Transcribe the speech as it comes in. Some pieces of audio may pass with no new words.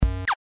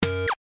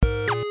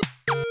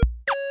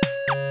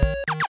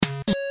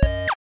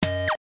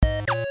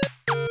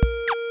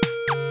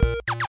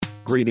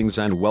Greetings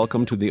and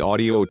welcome to the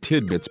Audio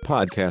Tidbits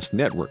Podcast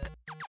Network.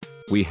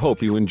 We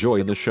hope you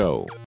enjoy the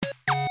show.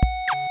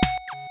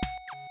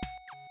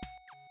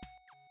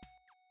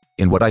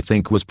 In what I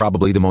think was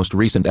probably the most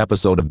recent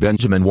episode of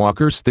Benjamin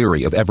Walker's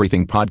Theory of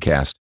Everything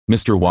podcast,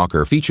 Mr.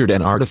 Walker featured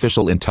an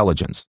artificial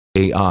intelligence,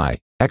 AI,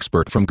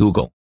 expert from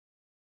Google.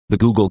 The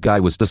Google guy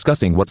was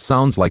discussing what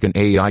sounds like an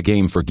AI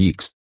game for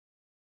geeks.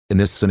 In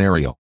this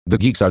scenario, the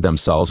geeks are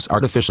themselves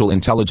artificial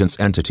intelligence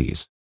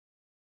entities.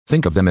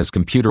 Think of them as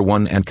Computer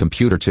 1 and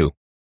Computer 2.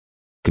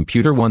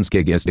 Computer 1's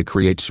gig is to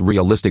create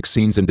realistic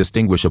scenes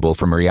indistinguishable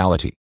from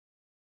reality.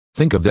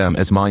 Think of them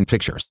as mind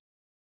pictures.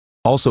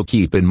 Also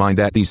keep in mind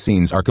that these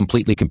scenes are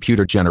completely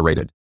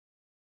computer-generated.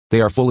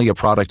 They are fully a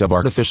product of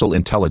artificial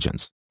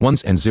intelligence,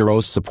 ones and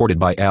zeros supported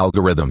by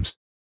algorithms.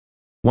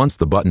 Once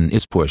the button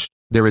is pushed,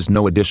 there is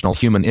no additional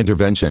human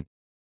intervention.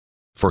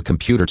 For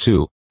Computer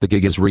 2, the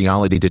gig is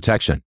reality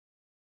detection.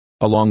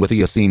 Along with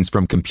the scenes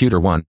from Computer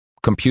 1,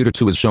 Computer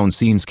 2 is shown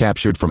scenes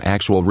captured from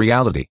actual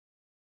reality.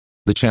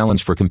 The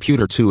challenge for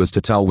Computer 2 is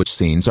to tell which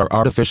scenes are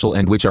artificial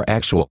and which are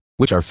actual,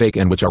 which are fake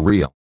and which are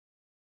real.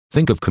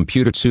 Think of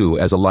Computer 2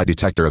 as a lie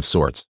detector of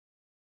sorts.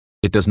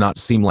 It does not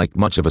seem like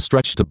much of a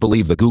stretch to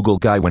believe the Google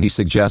guy when he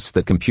suggests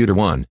that Computer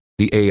 1,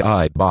 the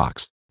AI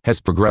box, has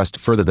progressed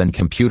further than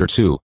Computer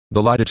 2,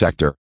 the lie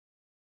detector.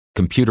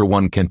 Computer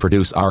 1 can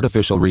produce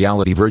artificial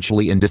reality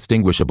virtually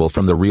indistinguishable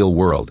from the real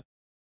world.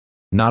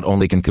 Not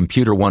only can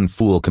Computer 1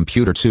 fool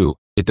Computer 2,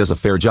 it does a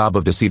fair job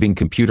of deceiving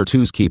Computer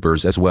 2's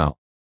keepers as well.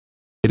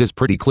 It is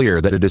pretty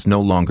clear that it is no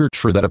longer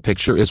true that a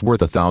picture is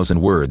worth 1,000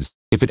 words,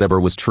 if it ever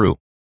was true.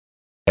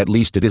 At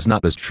least it is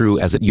not as true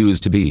as it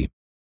used to be.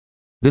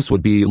 This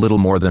would be little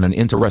more than an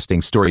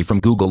interesting story from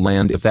Google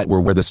land if that were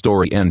where the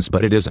story ends,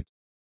 but it isn't.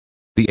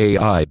 The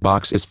AI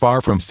box is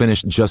far from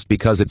finished just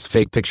because its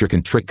fake picture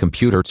can trick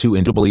Computer 2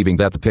 into believing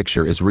that the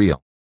picture is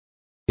real.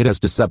 It has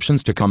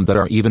deceptions to come that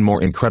are even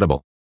more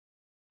incredible.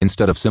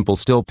 Instead of simple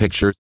still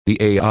pictures, the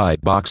AI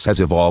box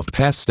has evolved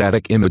past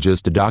static images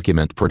to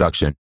document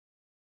production.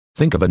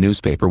 Think of a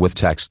newspaper with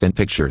text and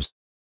pictures.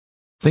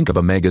 Think of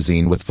a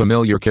magazine with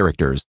familiar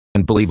characters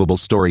and believable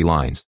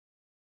storylines.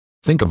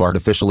 Think of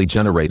artificially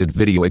generated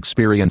video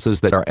experiences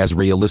that are as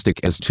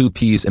realistic as two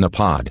peas in a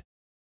pod.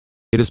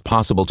 It is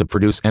possible to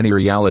produce any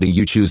reality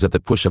you choose at the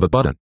push of a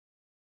button.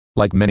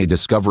 Like many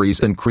discoveries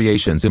and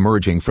creations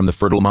emerging from the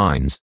fertile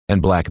minds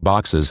and black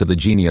boxes of the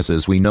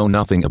geniuses we know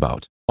nothing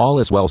about, all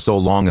is well so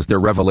long as their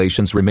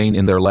revelations remain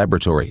in their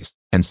laboratories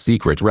and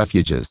secret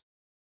refuges.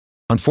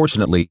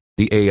 Unfortunately,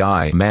 the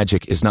AI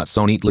magic is not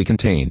so neatly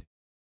contained.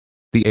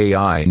 The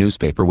AI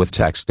newspaper with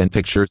text and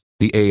pictures,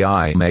 the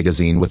AI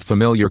magazine with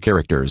familiar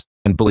characters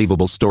and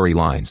believable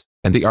storylines,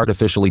 and the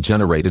artificially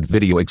generated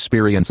video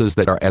experiences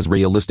that are as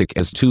realistic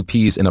as two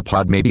peas in a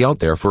pod may be out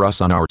there for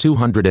us on our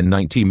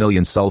 290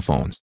 million cell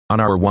phones, on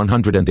our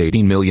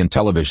 118 million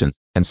televisions,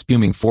 and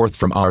spuming forth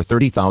from our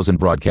 30,000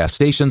 broadcast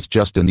stations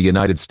just in the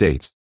United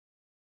States.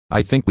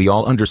 I think we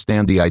all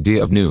understand the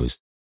idea of news.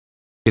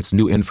 It's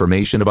new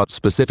information about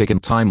specific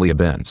and timely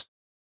events.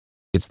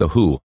 It's the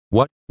who,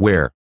 what,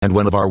 where, and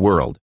when of our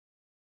world.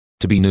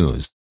 To be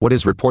news, what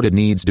is reported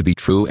needs to be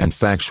true and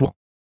factual.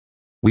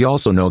 We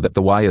also know that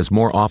the why is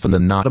more often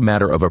than not a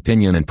matter of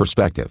opinion and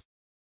perspective.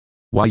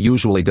 Why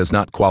usually does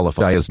not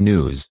qualify as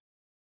news.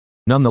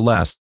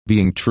 Nonetheless,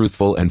 being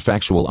truthful and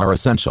factual are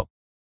essential.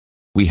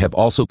 We have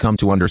also come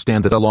to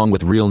understand that along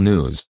with real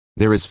news,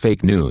 there is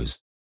fake news.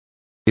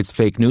 It's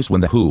fake news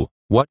when the who,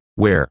 what,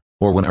 where,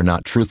 or when are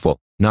not truthful,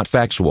 not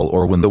factual,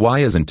 or when the why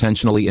is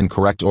intentionally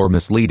incorrect or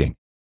misleading.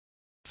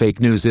 Fake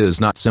news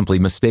is not simply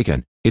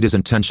mistaken, it is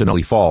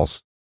intentionally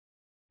false.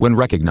 When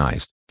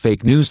recognized,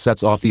 fake news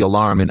sets off the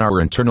alarm in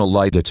our internal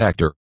lie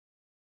detector.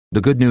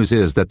 The good news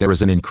is that there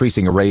is an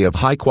increasing array of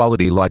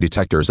high-quality lie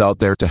detectors out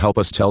there to help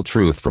us tell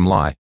truth from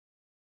lie.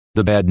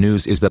 The bad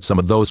news is that some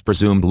of those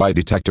presumed lie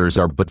detectors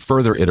are but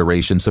further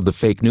iterations of the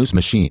fake news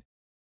machine.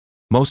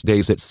 Most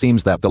days it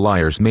seems that the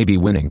liars may be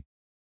winning.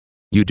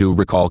 You do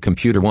recall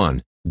Computer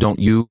 1, don't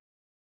you?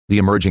 The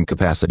emerging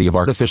capacity of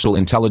artificial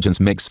intelligence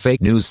makes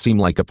fake news seem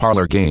like a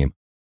parlor game.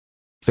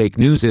 Fake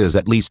news is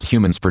at least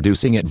humans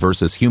producing it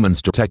versus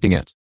humans detecting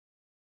it.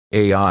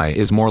 AI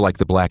is more like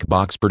the black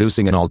box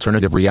producing an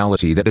alternative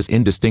reality that is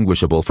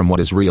indistinguishable from what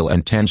is real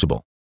and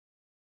tangible.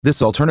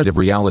 This alternative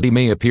reality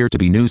may appear to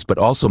be news but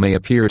also may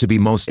appear to be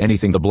most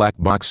anything the black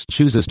box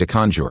chooses to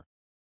conjure.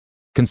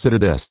 Consider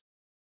this.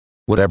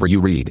 Whatever you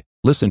read,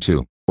 listen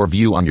to, or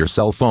view on your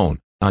cell phone,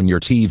 on your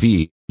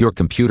TV, your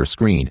computer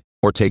screen,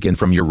 or take in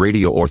from your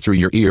radio or through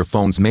your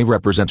earphones may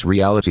represent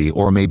reality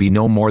or may be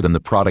no more than the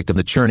product of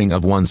the churning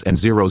of ones and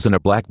zeros in a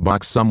black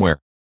box somewhere.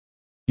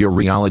 Your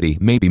reality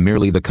may be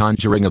merely the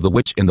conjuring of the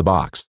witch in the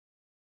box.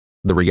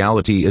 The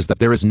reality is that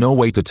there is no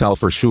way to tell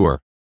for sure.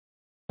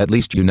 At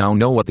least you now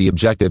know what the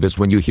objective is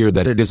when you hear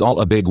that it is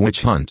all a big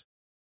witch hunt.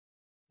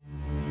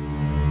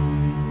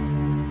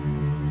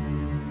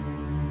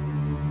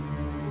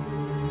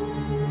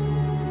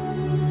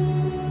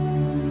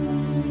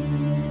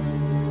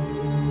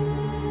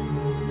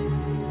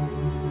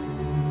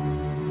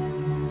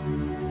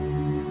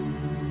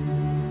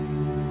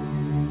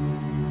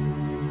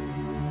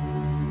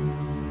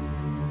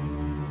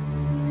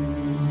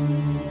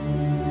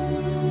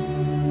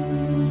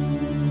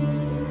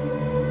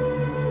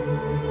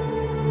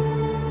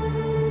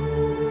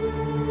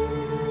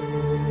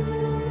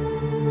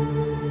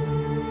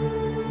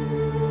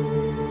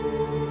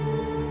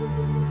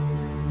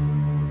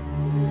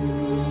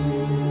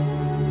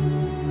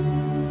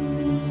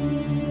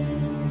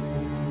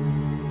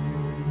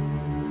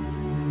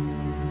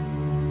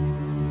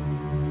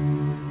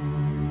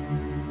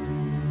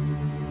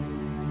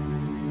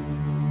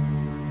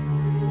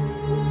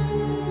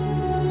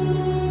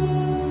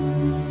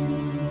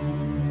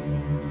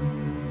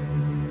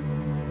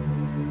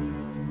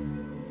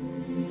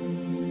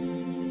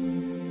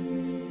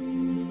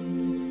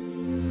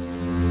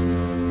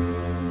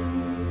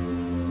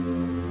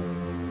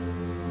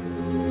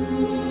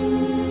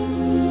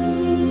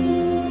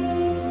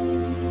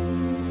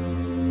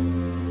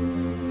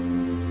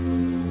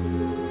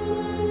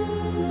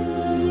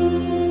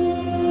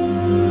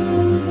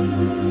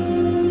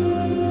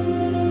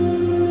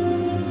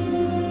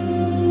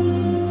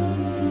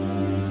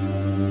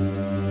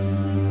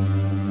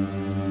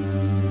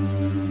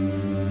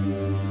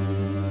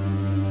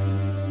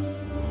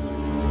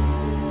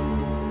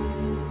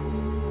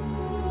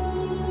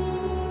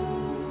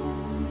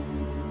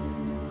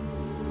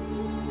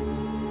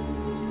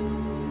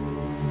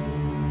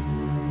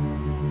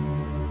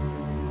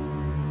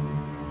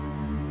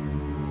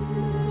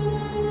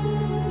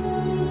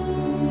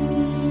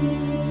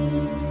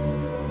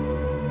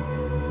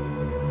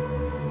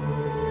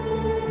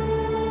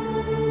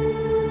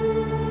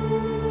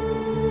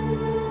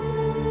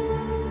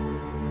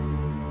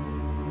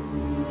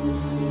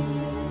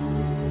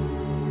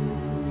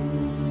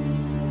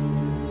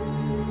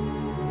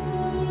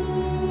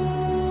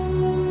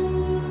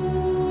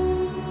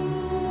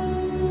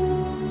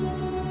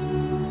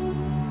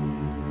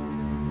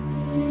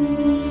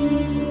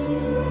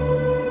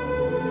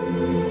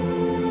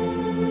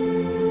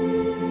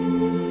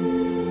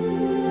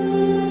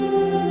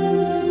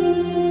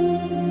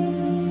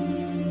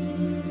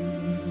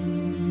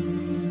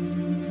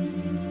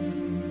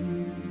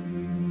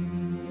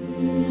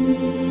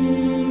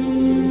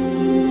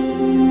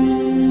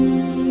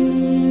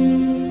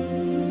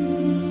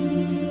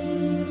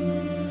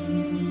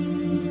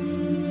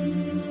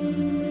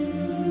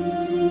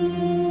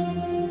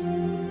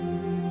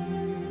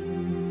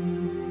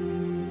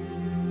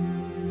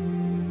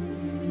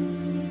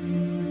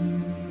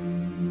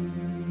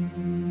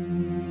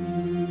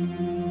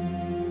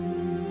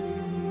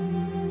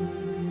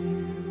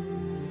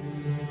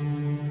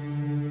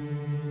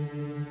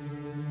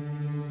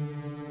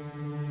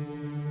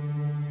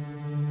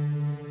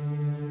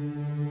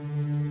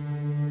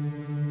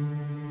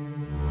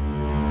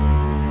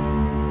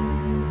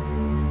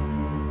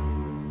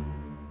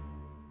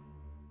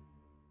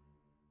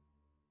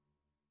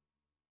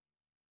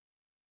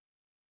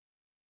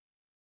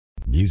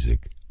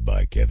 Music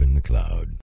by Kevin MacLeod.